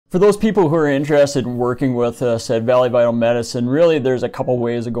For those people who are interested in working with us at Valley Vital Medicine, really there's a couple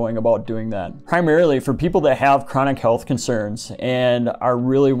ways of going about doing that. Primarily for people that have chronic health concerns and are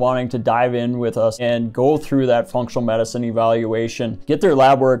really wanting to dive in with us and go through that functional medicine evaluation, get their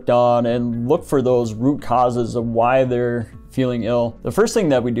lab work done and look for those root causes of why they're feeling ill. The first thing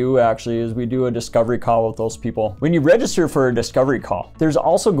that we do actually is we do a discovery call with those people. When you register for a discovery call, there's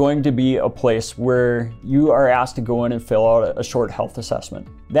also going to be a place where you are asked to go in and fill out a short health assessment.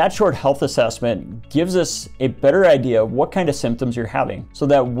 That short health assessment gives us a better idea of what kind of symptoms you're having, so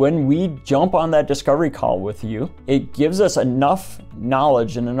that when we jump on that discovery call with you, it gives us enough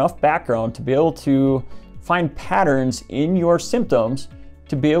knowledge and enough background to be able to find patterns in your symptoms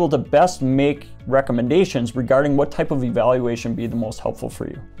to be able to best make recommendations regarding what type of evaluation be the most helpful for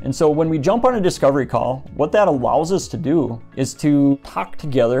you. And so when we jump on a discovery call, what that allows us to do is to talk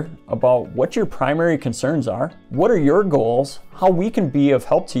together about what your primary concerns are, what are your goals, how we can be of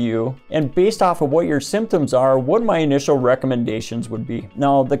help to you, and based off of what your symptoms are, what my initial recommendations would be.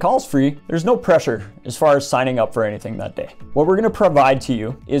 Now, the call's free. There's no pressure as far as signing up for anything that day. What we're gonna provide to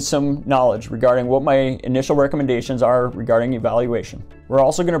you is some knowledge regarding what my initial recommendations are regarding evaluation. We're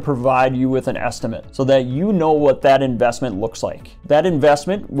also gonna provide you with an estimate so that you know what that investment looks like. That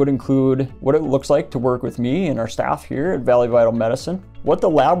investment would include what it looks like to work with me and our staff here at Valley Vital Medicine, what the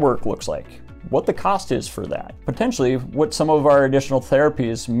lab work looks like, what the cost is for that, potentially what some of our additional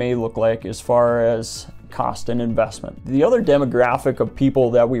therapies may look like as far as cost and investment. The other demographic of people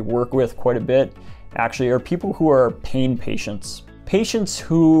that we work with quite a bit actually are people who are pain patients. Patients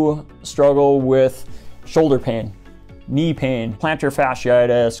who struggle with shoulder pain, knee pain, plantar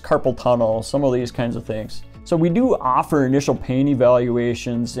fasciitis, carpal tunnel, some of these kinds of things. So we do offer initial pain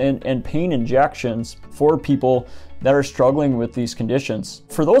evaluations and pain injections for people that are struggling with these conditions.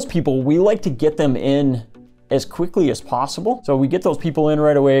 For those people, we like to get them in as quickly as possible. So we get those people in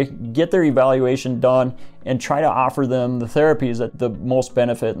right away, get their evaluation done, and try to offer them the therapies that the most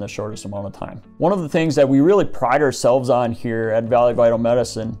benefit in the shortest amount of time. One of the things that we really pride ourselves on here at Valley Vital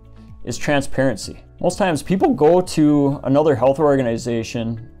Medicine is transparency. Most times people go to another health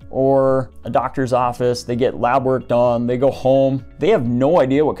organization or a doctor's office, they get lab work done, they go home, they have no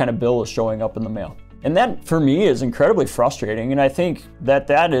idea what kind of bill is showing up in the mail. And that for me is incredibly frustrating, and I think that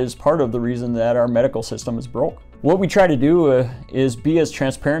that is part of the reason that our medical system is broke. What we try to do is be as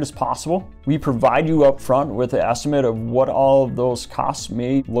transparent as possible. We provide you up front with an estimate of what all of those costs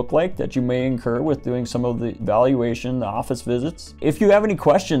may look like that you may incur with doing some of the evaluation, the office visits. If you have any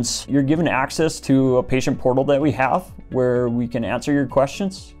questions, you're given access to a patient portal that we have where we can answer your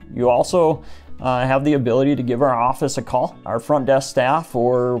questions. You also have the ability to give our office a call. Our front desk staff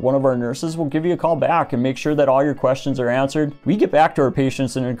or one of our nurses will give you a call back and make sure that all your questions are answered. We get back to our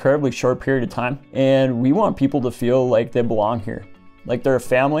patients in an incredibly short period of time, and we want people to feel like they belong here, like they're a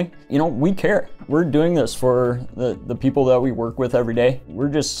family. You know, we care. We're doing this for the people that we work with every day. We're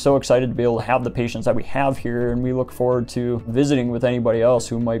just so excited to be able to have the patients that we have here, and we look forward to visiting with anybody else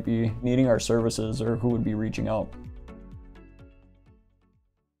who might be needing our services or who would be reaching out.